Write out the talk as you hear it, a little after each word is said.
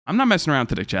I'm not messing around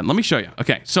today, Chad. Let me show you.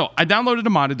 Okay, so I downloaded a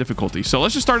modded difficulty. So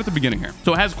let's just start at the beginning here.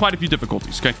 So it has quite a few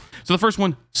difficulties, okay? So the first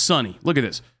one, Sunny. Look at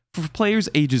this. For players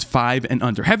ages 5 and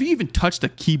under. Have you even touched a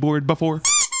keyboard before?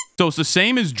 So it's the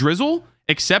same as Drizzle,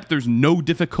 except there's no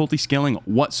difficulty scaling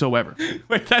whatsoever.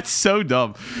 Wait, that's so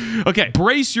dumb. Okay,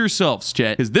 brace yourselves,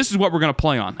 chat, because this is what we're going to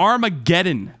play on.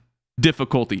 Armageddon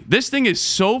difficulty. This thing is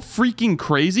so freaking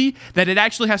crazy that it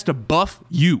actually has to buff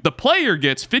you. The player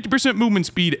gets 50% movement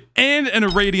speed and an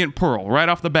irradiant pearl right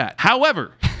off the bat.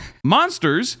 However,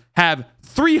 monsters have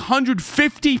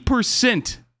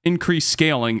 350% increased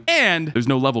scaling, and there's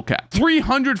no level cap.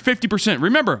 350%.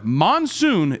 Remember,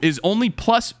 Monsoon is only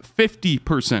plus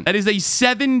 50%. That is a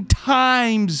 7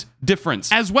 times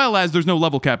difference, as well as there's no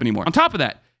level cap anymore. On top of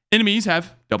that, enemies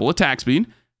have double attack speed.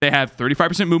 They have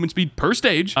 35% movement speed per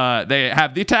stage. They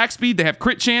have the attack speed. They have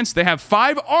crit chance. They have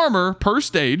 5 armor per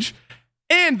stage.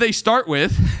 And they start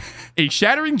with a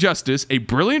Shattering Justice, a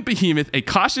Brilliant Behemoth, a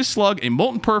Cautious Slug, a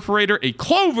Molten Perforator, a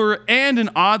Clover, and an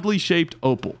oddly shaped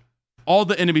Opal. All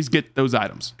the enemies get those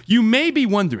items. You may be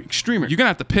wondering, streamer, you're gonna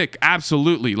have to pick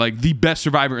absolutely like the best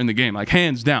survivor in the game, like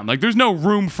hands down. Like there's no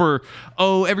room for,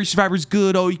 oh, every survivor's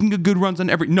good. Oh, you can get good runs on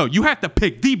every. No, you have to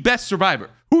pick the best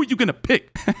survivor. Who are you gonna pick?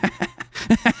 All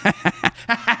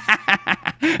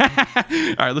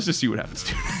right, let's just see what happens,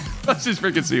 dude. Let's just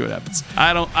freaking see what happens.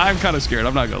 I'm kind of scared.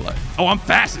 I'm not gonna lie. Oh, I'm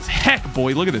fast as heck,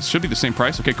 boy. Look at this. Should be the same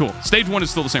price. Okay, cool. Stage 1 is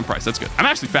still the same price. That's good. I'm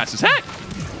actually fast as heck.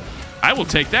 I will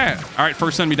take that. All right,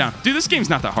 first enemy down. Dude, this game's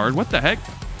not that hard. What the heck?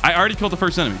 I already killed the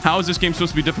first enemy. How is this game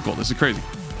supposed to be difficult? This is crazy.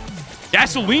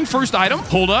 Gasoline first item.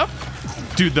 Hold up.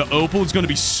 Dude, the Opal is going to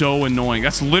be so annoying.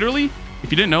 That's literally,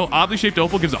 if you didn't know, oddly shaped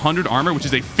Opal gives 100 armor, which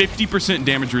is a 50%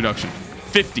 damage reduction.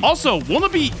 50. Also, won't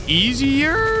it be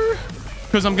easier?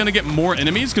 Because I'm going to get more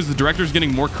enemies because the director's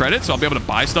getting more credit, so I'll be able to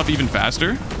buy stuff even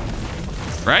faster.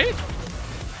 Right?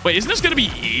 Wait, isn't this going to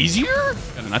be easier?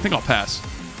 I think I'll pass.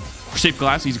 Shaped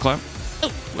glass, easy clap.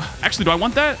 Actually, do I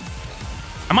want that?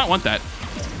 I might want that.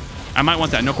 I might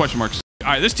want that. No question marks. All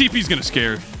right, this TP is going to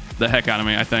scare the heck out of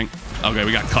me, I think. Okay,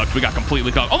 we got cucked. We got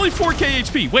completely cucked. Only 4k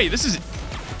HP. Wait, this is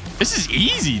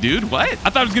easy, dude. What? I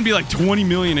thought it was going to be like 20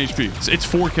 million HP. It's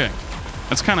 4k.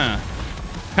 That's kind of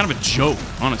a joke,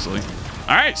 honestly.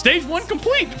 All right, stage 1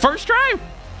 complete. First try.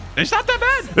 It's not that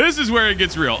bad. This is where it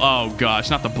gets real. Oh, gosh,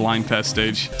 not the blind pest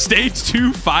stage. Stage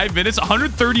 2, 5 minutes,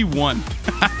 131.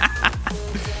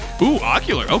 Ooh,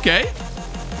 ocular. Okay.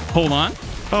 Hold on.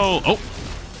 Oh.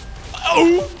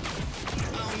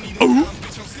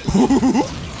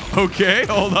 Okay,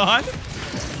 hold on.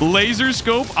 Laser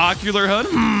scope, ocular HUD.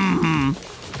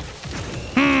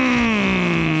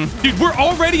 Dude, we're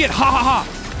already at ha.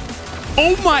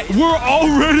 Oh my, we're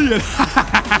already at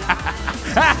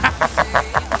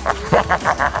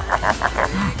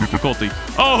difficulty.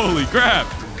 Holy crap.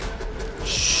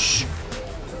 Shh.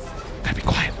 Gotta be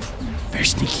quiet. Very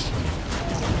sneaky.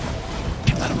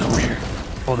 Can't let them know we're here.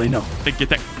 Oh, they know. They get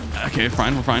that. Okay,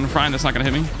 fine. We're fine. That's not gonna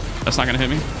hit me. That's not gonna hit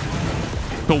me.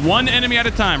 Go one enemy at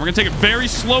a time. We're gonna take it very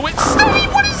slow. Stay!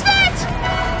 What is that?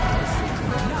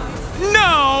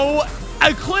 No!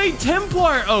 A Clay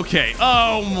Templar. Okay.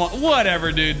 Oh,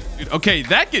 whatever, dude. Okay,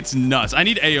 that gets nuts. I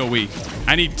need AoE.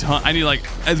 I need like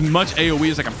as much AoE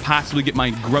as I can possibly get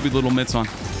my grubby little mitts on.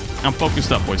 I'm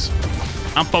focused up, boys.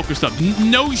 I'm focused up.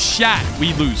 No shot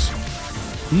we lose.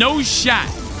 No shot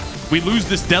we lose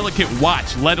this delicate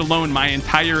watch, let alone my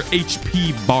entire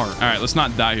HP bar. All right, let's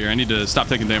not die here. I need to stop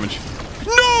taking damage.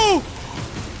 No!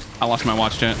 I lost my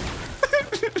watch, chat.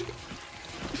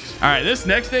 All right, this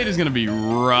next stage is going to be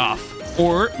rough.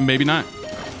 Or maybe not.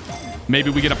 Maybe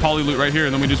we get a poly loot right here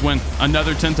and then we just win.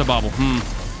 Another Tenta bobble. I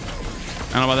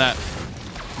don't know about that.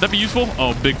 Would that be useful?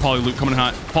 Oh, big poly loot coming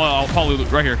hot. Poly loot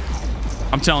right here.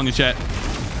 I'm telling you, chat.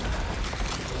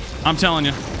 I'm telling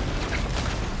you.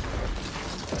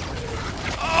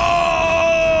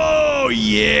 Oh,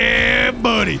 yeah,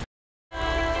 buddy.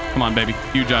 Come on, baby.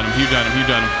 Huge item, huge item, huge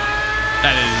item.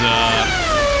 That is,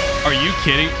 are you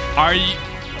kidding? Are you?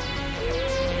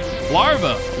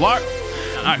 Larva. All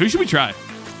right, who should we try?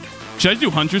 Should I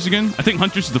do Huntress again? I think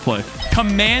Huntress is the play.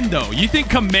 Commando. You think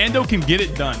Commando can get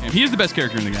it done? He is the best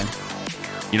character in the game.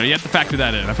 You know, you have to factor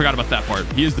that in. I forgot about that part.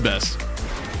 He is the best.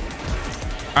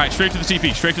 All right, straight to the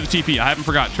TP. Straight to the TP. I haven't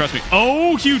forgot. Trust me.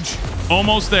 Oh, huge.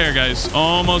 Almost there, guys.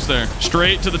 Almost there.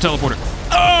 Straight to the teleporter.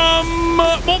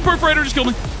 Molten Perforator just killed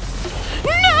me.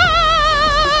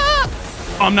 No!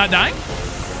 I'm not dying.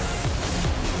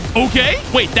 Okay.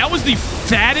 Wait, that was the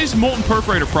fattest Molten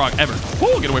Perforator prog ever.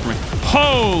 Oh, get away from me.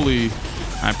 Holy.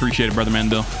 I appreciate it, brother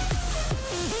Mandel.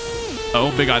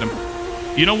 Oh, big item.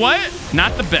 You know what?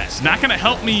 Not the best. Not going to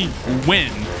help me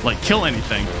win, like kill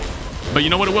anything. But you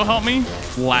know what it will help me?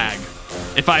 Lag.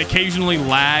 If I occasionally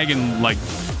lag and like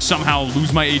somehow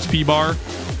lose my HP bar,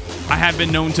 I have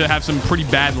been known to have some pretty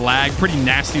bad lag, pretty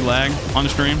nasty lag on the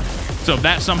stream. So if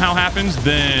that somehow happens,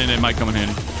 then it might come in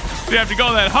handy. You have to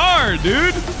go that hard,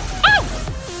 dude. Oh!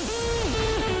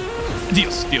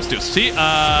 Deals. See,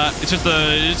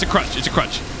 it's a crutch. It's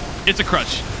a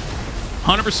crutch.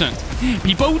 100%.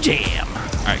 People jam.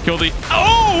 All right, kill the.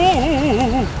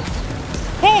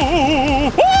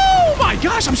 Oh my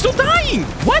gosh, I'm still dying.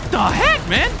 What the heck,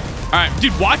 man? All right,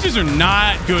 dude, watches are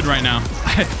not good right now.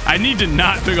 I need to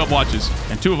not pick up watches.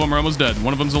 And 2 of them are almost dead.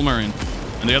 One of them's Ilmarian.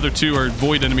 And the other 2 are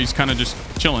void enemies kind of just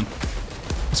chilling.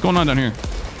 What's going on down here?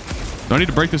 Do I need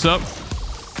to break this up?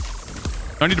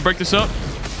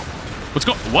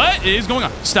 What is going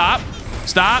on? Stop.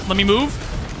 Let me move.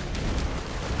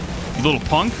 You little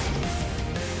punk.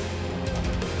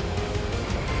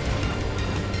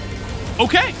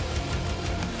 Okay.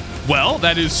 Well,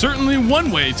 that is certainly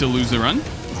one way to lose the run.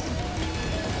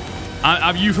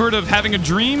 You've heard of having a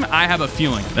dream? I have a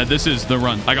feeling that this is the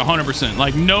run. Like 100%.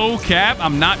 Like no cap.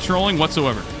 I'm not trolling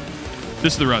whatsoever.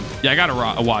 This is the run. Yeah, I got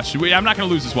a watch. I'm not going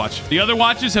to lose this watch. The other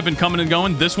watches have been coming and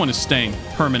going. This one is staying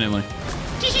permanently.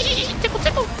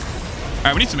 Tickle. All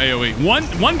right, we need some AoE.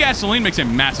 One gasoline makes a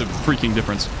massive freaking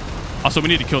difference. Also, we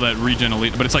need to kill that regen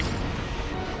elite, but it's like...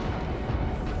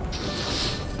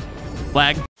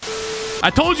 lag. I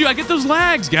told you I get those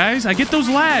lags, guys. I get those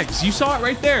lags. You saw it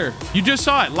right there. You just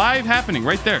saw it live happening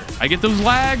right there. I get those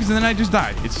lags and then I just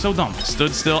died. It's so dumb.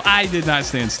 Stood still. I did not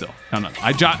stand still. No.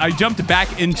 I jumped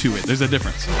back into it. There's a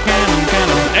difference. There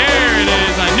it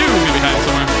is. I knew it was going to be hiding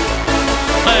somewhere.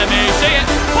 Let me see it.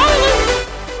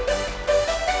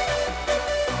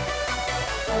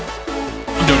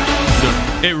 I'm doing it.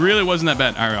 It really wasn't that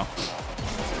bad. IRL.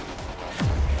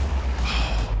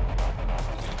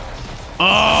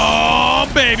 Oh,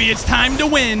 baby, it's time to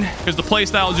win. Because the play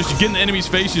style is just you get in the enemy's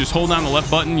face, you just hold down the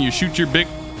left button, you shoot your big...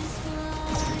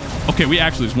 Okay, we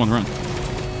actually just won the run.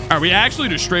 All right, we actually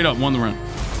just straight up won the run.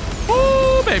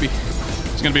 Oh, baby.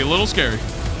 It's going to be a little scary.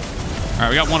 All right,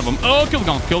 we got one of them. Oh, kill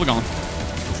the golem.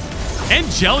 And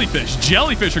jellyfish.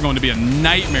 Jellyfish are going to be a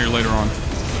nightmare later on.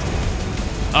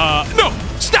 No,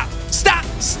 stop.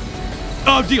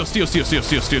 Oh, deals.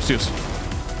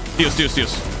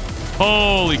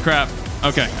 Holy crap.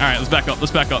 Okay, all right, let's back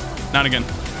up. Not again.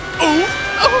 Oh,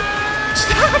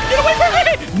 stop. Get away from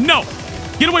me. No,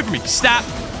 get away from me. Stop.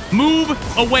 Move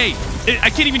away. I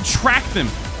can't even track them.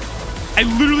 I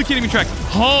literally can't even track them.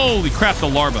 Holy crap, the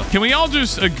larva. Can we all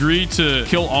just agree to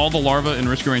kill all the larva in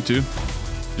Risk of Rain 2?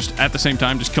 Just at the same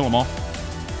time, just kill them all.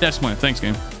 That's my thanks,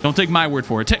 game. Don't take my word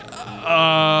for it.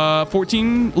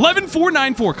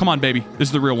 11,494. Come on, baby. This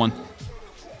is the real one.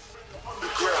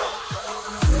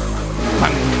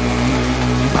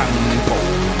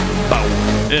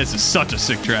 This is such a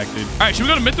sick track, dude. All right, should we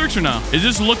go to Mithrix or no? Is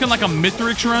this looking like a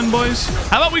Mithrix run, boys?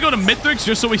 How about we go to Mithrix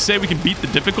just so we say we can beat the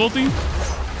difficulty?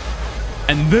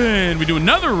 And then we do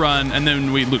another run, and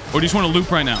then we loop. Or do you just want to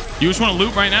loop right now? You just want to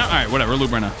loop right now? All right, whatever.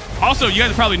 Loop right now. Also, you guys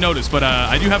have probably noticed, but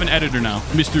I do have an editor now,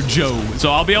 Mr. Joe.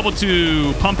 So I'll be able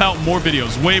to pump out more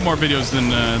videos, way more videos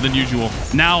than usual.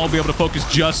 Now I'll be able to focus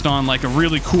just on like a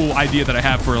really cool idea that I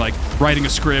have for like writing a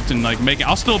script and like making.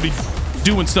 I'll still be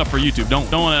doing stuff for YouTube.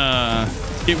 Don't want to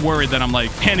get worried that I'm like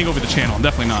handing over the channel. I'm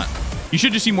definitely not. You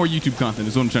should just see more YouTube content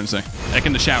is what I'm trying to say. Like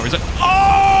in the shower. It's like,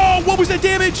 oh, what was that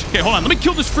damage? Okay, hold on. Let me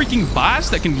kill this freaking boss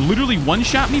that can literally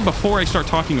one-shot me before I start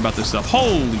talking about this stuff.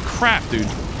 Holy crap, dude.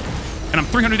 And I'm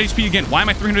 300 HP again. Why am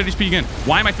I 300 HP again?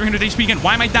 Why am I 300 HP again?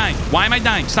 Why am I dying? Why am I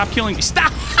dying? Stop killing me.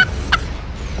 Stop.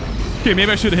 Okay,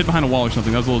 maybe I should have hid behind a wall or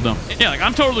something. That was a little dumb. Yeah, like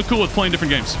I'm totally cool with playing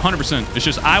different games. 100%. It's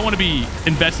just I want to be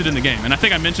invested in the game. And I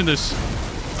think I mentioned this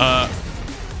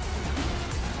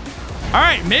all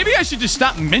right, maybe I should just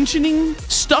stop mentioning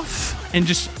stuff and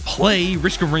just play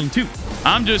Risk of Rain 2.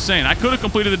 I'm just saying, I could have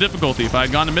completed the difficulty if I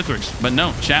had gone to Mithrix, but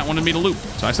no, chat wanted me to loop.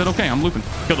 So I said, okay, I'm looping.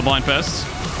 Kill the blind pests.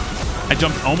 I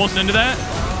jumped almost into that.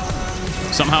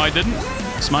 Somehow I didn't.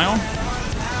 Smile.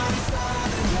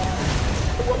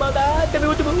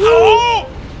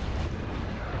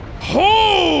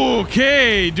 Oh!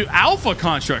 Okay, dude, Alpha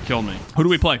Construct killed me. Who do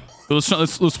we play? Let's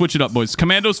switch it up, boys.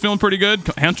 Commando's feeling pretty good.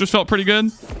 Hunters felt pretty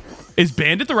good. Is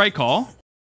Bandit the right call?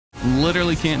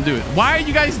 Literally can't do it. Why are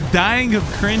you guys dying of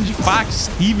cringe Fox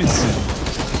Stevenson?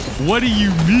 What do you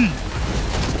mean?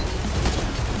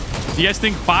 Do you guys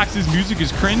think Fox's music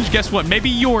is cringe? Guess what? Maybe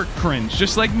you're cringe,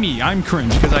 just like me. I'm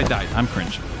cringe because I died. I'm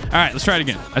cringe. All right, let's try it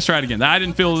again. Let's try it again. I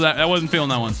didn't feel that. I wasn't feeling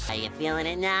that one. Are you feeling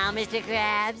it now, Mr.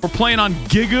 Krabs? We're playing on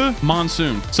Giga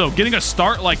Monsoon. So getting a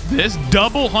start like this,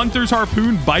 double Hunter's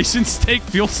Harpoon, Bison Steak,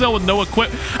 Fuel Cell with no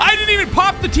equip. I didn't even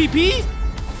pop the TP.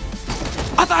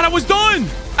 I thought I was done.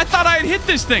 I thought I had hit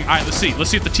this thing. All right, let's see. Let's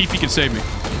see if the TP can save me.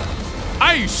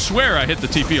 I swear I hit the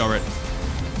TP already.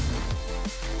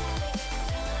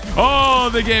 Oh,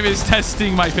 the game is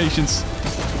testing my patience.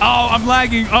 Oh, I'm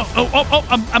lagging.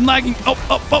 I'm lagging.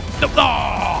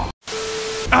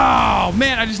 Oh,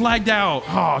 man, I just lagged out.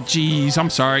 Oh, geez. I'm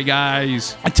sorry,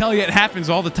 guys. I tell you, it happens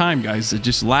all the time, guys. I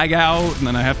just lag out, and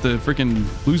then I have to freaking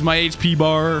lose my HP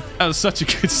bar. That was such a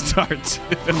good start.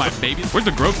 My baby. Where's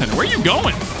the growth center? Where are you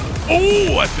going?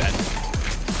 Oh, I bet.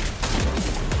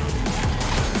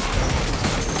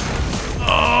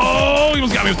 Oh, he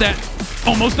almost got me with that.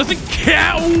 Almost doesn't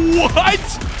count. What?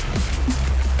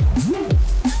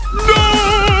 No!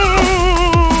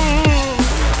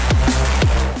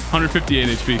 158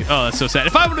 HP. Oh, that's so sad.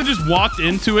 If I would have just walked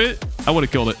into it, I would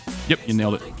have killed it. Yep, you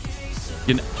nailed it.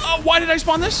 Oh, why did I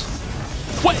spawn this?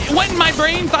 What in my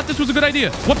brain thought this was a good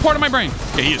idea? What part of my brain?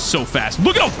 Okay, he is so fast.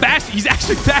 Look at how fast. He's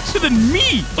actually faster than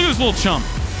me. Look at this little chump.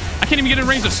 I can't even get in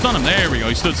range to stun him. There we go.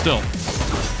 He stood still.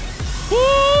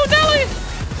 Woo, Nelly!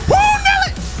 Woo,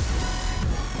 Nelly!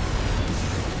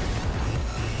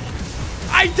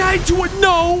 I died to it.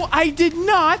 No, I did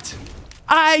not.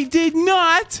 I did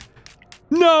not.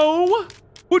 No.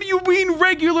 What do you mean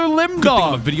regular limb dog?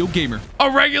 I'm a video gamer.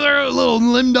 A regular little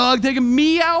limb dog taking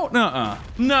me out? Nuh-uh.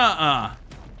 Nuh-uh.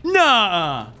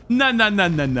 Nuh-uh. No. No. All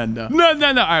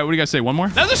right, what do you guys say? One more?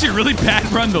 That was actually a really bad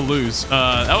run to lose.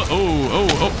 One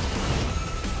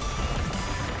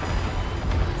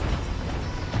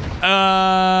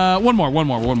more.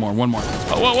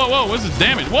 Whoa. What's this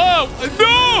damage? Whoa.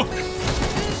 No!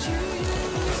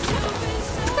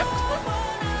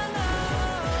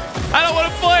 I don't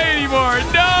want to play anymore.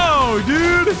 No,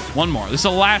 dude. One more. This is the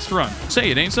last run.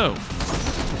 Say it ain't so.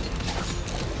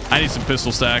 I need some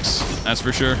pistol stacks. That's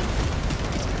for sure.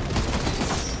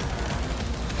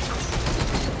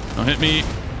 Don't hit me.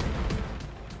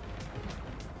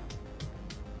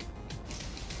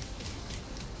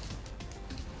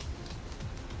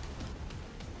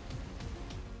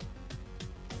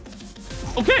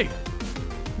 Okay.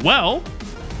 Well,